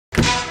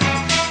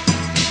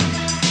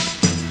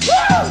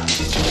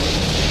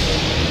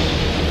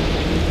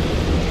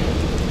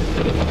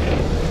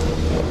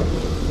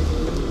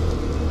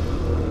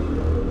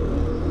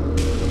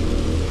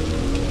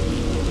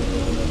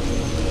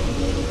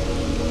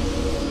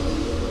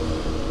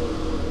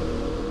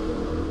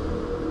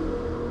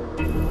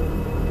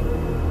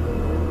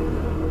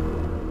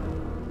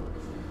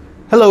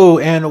Hello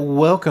and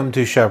welcome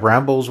to Shep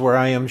Rambles, where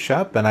I am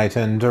Shep and I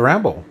tend to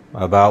ramble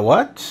about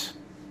what?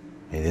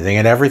 Anything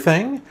and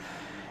everything.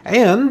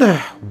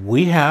 And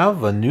we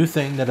have a new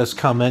thing that has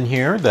come in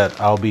here that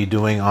I'll be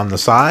doing on the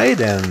side,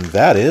 and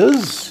that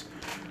is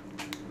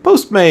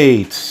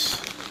Postmates.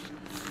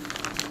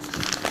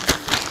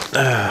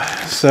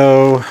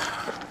 So,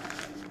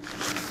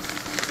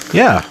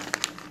 yeah,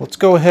 let's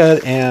go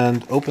ahead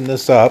and open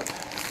this up.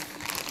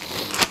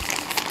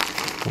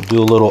 We'll do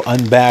a little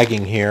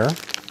unbagging here.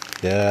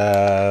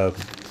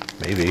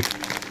 Maybe.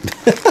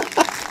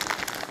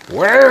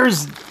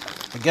 Where's...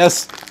 I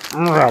guess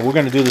we're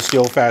going to do this the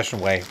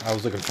old-fashioned way. I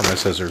was looking for my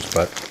scissors,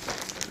 but...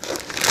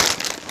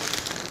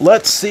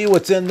 Let's see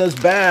what's in this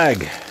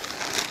bag.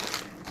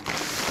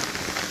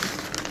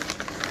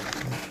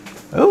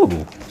 Oh.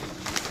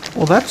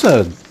 Well, that's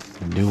a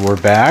newer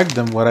bag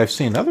than what I've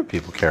seen other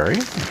people carry.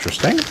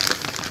 Interesting.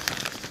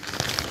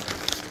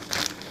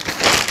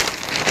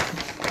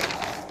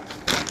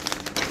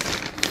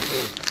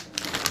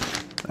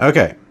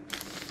 Okay.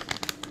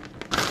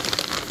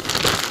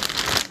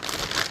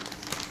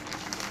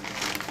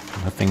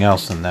 Nothing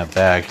else in that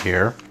bag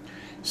here.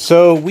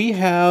 So we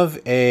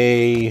have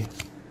a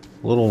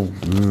little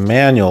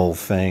manual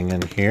thing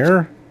in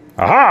here.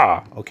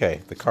 Aha!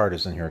 Okay, the card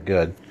is in here.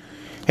 Good.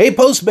 Hey,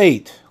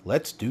 Postmate!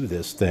 Let's do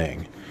this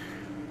thing.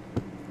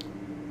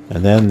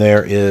 And then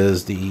there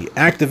is the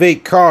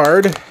activate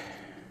card.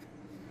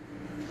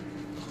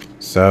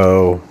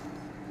 So,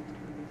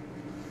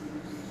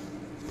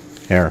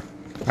 here.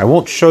 I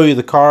won't show you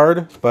the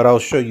card, but I'll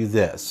show you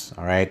this.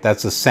 All right,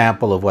 that's a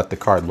sample of what the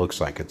card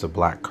looks like. It's a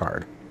black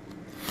card.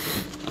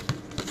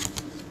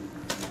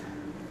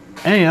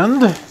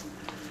 And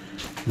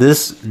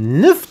this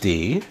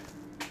nifty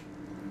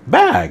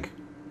bag.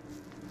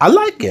 I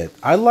like it.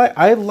 I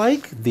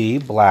like the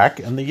black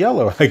and the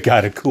yellow. I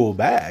got a cool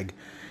bag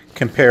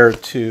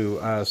compared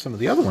to some of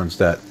the other ones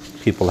that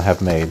people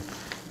have made.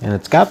 And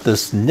it's got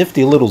this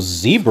nifty little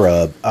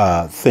zebra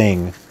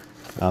thing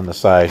on the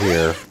side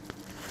here.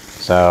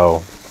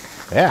 So,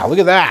 yeah, look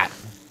at that.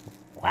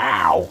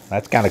 Wow,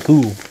 that's kind of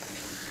cool.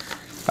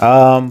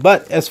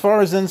 But as far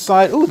as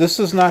inside, oh, this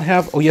does not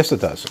have, oh, yes, it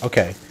does.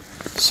 Okay,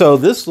 so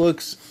this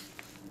looks,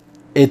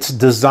 it's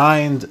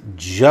designed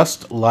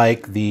just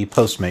like the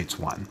Postmates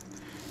one,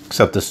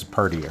 except this is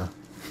prettier.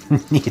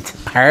 It's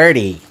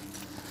pretty.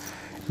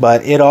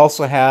 But it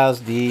also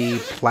has the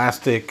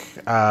plastic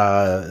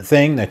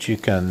thing that you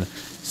can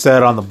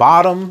set on the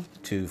bottom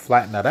to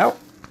flatten that out.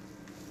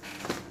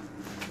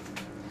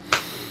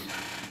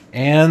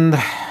 And,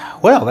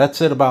 well,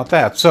 that's it about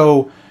that.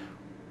 So,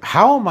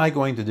 how am I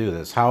going to do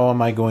this? How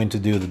am I going to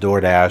do the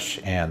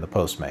DoorDash and the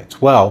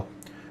Postmates? Well,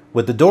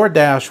 with the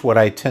DoorDash, what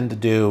I tend to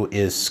do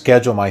is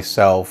schedule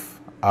myself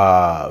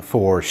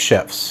for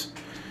shifts.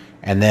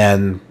 And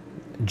then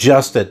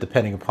adjust it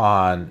depending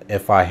upon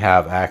if I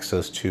have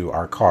access to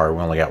our car.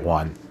 We only got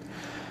one.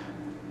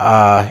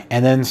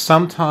 And then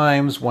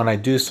sometimes when I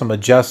do some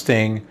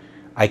adjusting,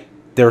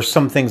 there's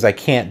some things I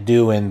can't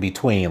do in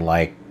between,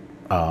 like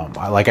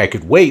I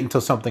could wait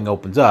until something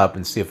opens up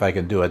and see if I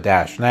can do a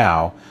dash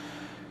now.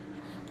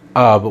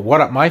 But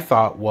what my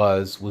thought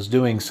was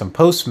doing some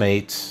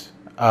Postmates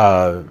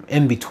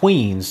in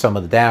between some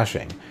of the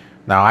dashing.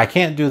 Now, I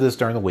can't do this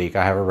during the week.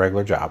 I have a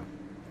regular job.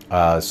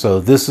 So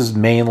this is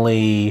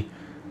mainly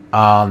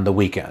on the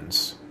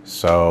weekends.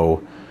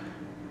 So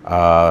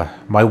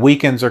my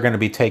weekends are going to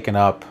be taken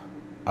up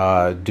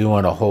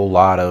doing a whole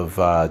lot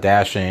of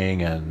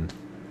dashing and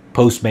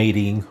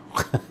Postmating.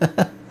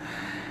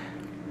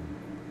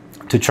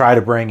 To try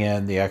to bring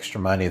in the extra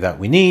money that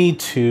we need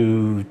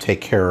to take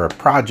care of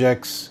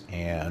projects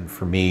and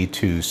for me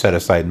to set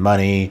aside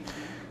money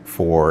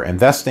for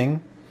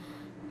investing.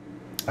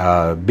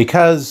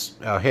 Because,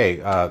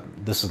 hey,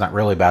 this is not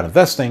really about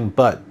investing,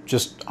 but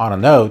just on a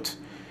note,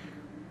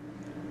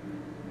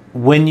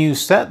 when you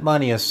set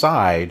money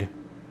aside,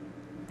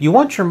 you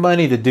want your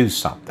money to do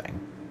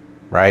something,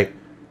 right?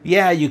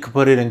 Yeah, you could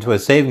put it into a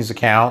savings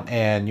account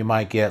and you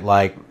might get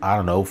like, I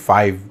don't know,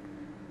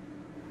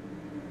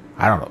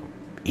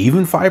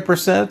 even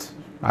 5%.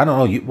 I don't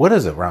know. What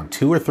is it? Around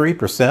 2 or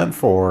 3%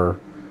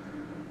 for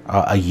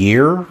a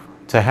year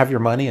to have your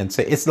money and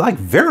say it's like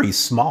very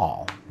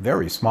small,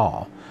 very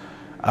small.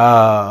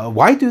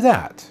 Why do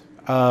that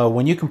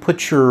when you can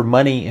put your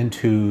money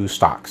into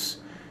stocks?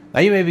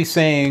 Now you may be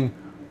saying,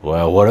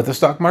 well, what if the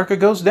stock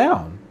market goes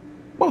down?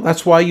 Well,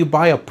 that's why you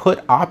buy a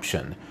put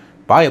option.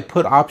 Buy a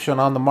put option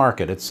on the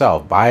market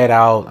itself. Buy it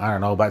out, I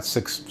don't know, about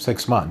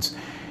six months.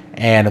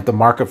 And if the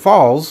market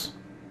falls,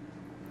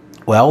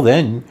 well,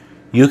 then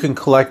you can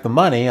collect the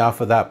money off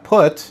of that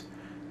put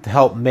to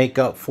help make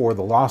up for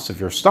the loss of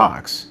your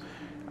stocks.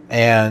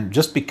 And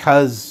just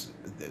because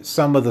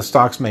some of the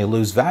stocks may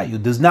lose value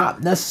does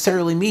not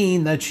necessarily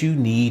mean that you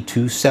need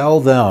to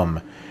sell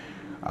them.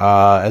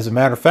 As a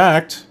matter of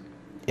fact,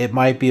 it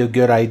might be a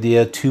good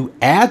idea to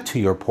add to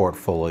your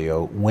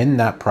portfolio when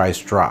that price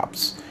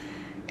drops.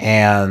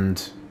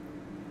 And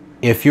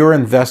if you're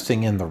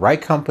investing in the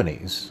right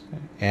companies,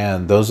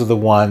 and those are the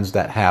ones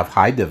that have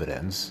high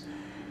dividends,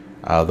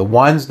 The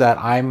ones that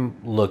I'm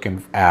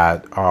looking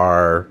at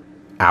are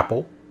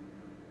Apple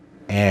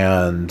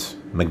and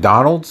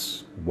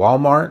McDonald's,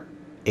 Walmart,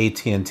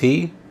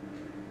 AT&T.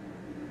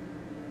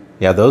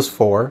 Yeah, those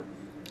four.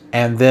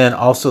 And then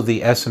also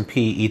the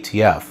S&P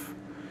ETF.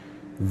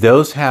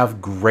 Those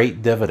have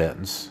great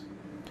dividends.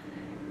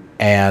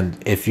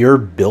 And if you're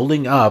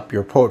building up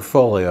your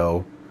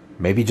portfolio,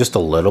 maybe just a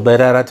little bit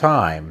at a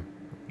time,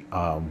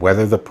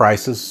 whether the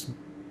price is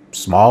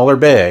small or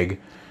big,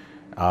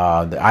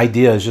 the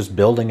idea is just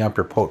building up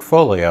your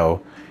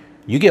portfolio.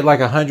 You get like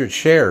 100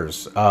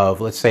 shares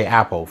of, let's say,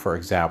 Apple, for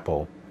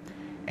example.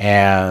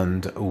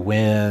 And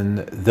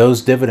when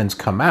those dividends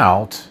come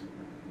out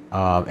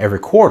every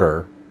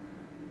quarter,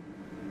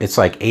 it's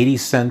like 80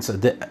 cents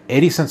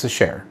a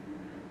share.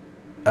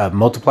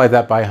 Multiply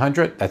that by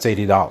 100, that's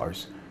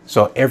 $80.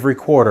 So every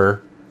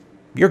quarter,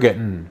 you're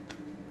getting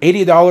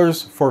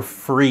 $80 for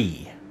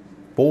free.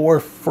 For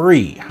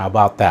free. How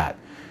about that?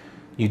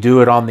 You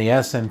do it on the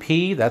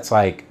S&P, that's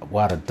like,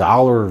 what,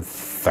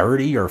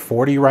 $1.30 or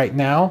 40 right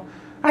now?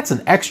 That's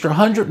an extra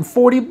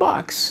 140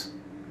 bucks.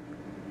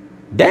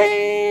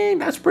 Dang,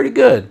 that's pretty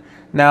good.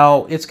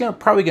 Now, it's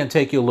probably going to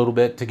take you a little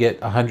bit to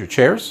get 100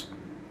 shares,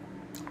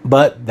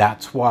 but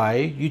that's why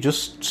you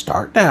just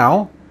start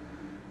now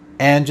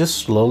and just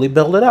slowly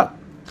build it up.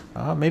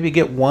 Maybe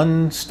get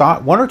one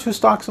or two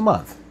stocks a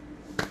month.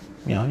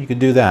 You know, you can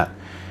do that.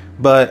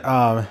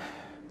 But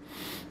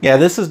yeah,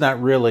 this is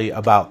not really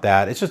about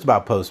that. It's just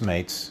about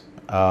Postmates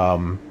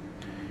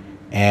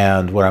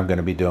and what I'm going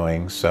to be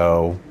doing.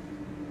 So,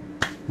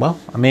 well,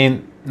 I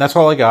mean, that's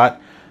all I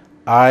got.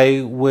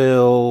 I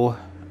will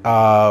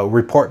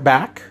report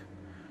back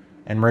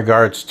in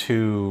regards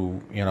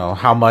to, you know,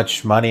 how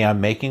much money I'm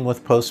making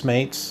with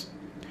Postmates.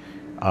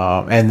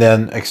 And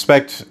then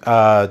expect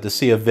to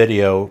see a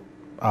video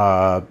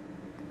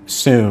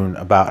soon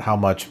about how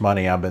much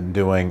money I've been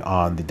doing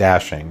on the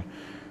dashing.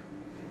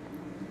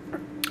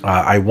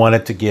 I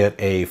wanted to get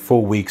a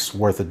full week's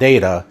worth of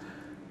data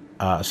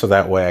so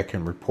that way I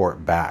can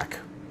report back.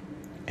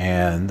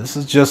 And this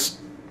is just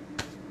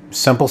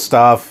simple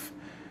stuff.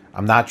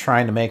 I'm not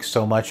trying to make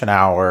so much an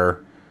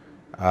hour.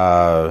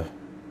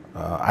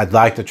 I'd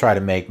like to try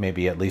to make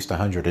maybe at least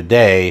 100 a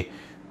day,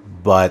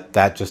 but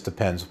that just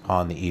depends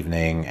upon the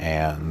evening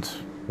and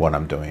what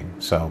I'm doing.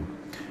 So,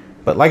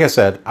 but like I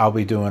said, I'll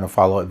be doing a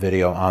follow-up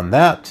video on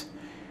that.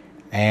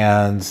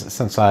 And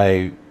since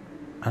I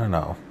don't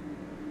know,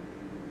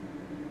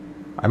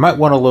 I might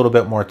want a little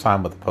bit more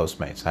time with the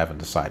Postmates. I haven't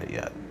decided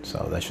yet.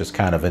 So that's just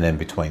kind of an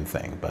in-between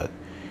thing. But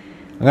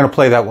I'm going to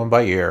play that one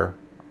by ear,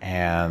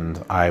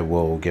 and I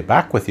will get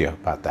back with you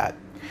about that.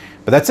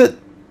 But that's it.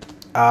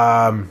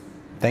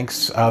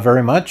 Thanks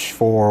very much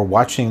for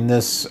watching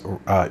this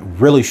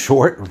really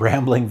short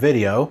rambling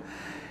video.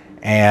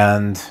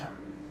 And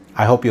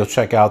I hope you'll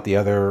check out the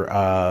other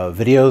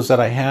videos that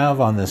I have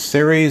on this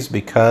series,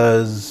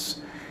 because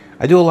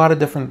I do a lot of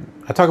different,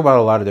 I talk about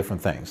a lot of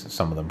different things.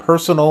 Some of them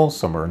personal,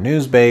 some are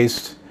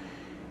news-based,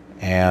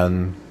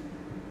 and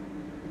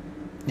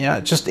yeah,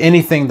 just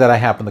anything that I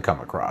happen to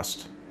come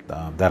across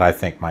that I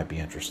think might be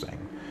interesting.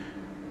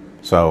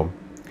 So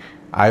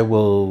I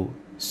will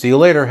see you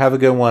later. Have a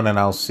good one, and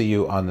I'll see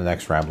you on the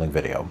next rambling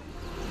video.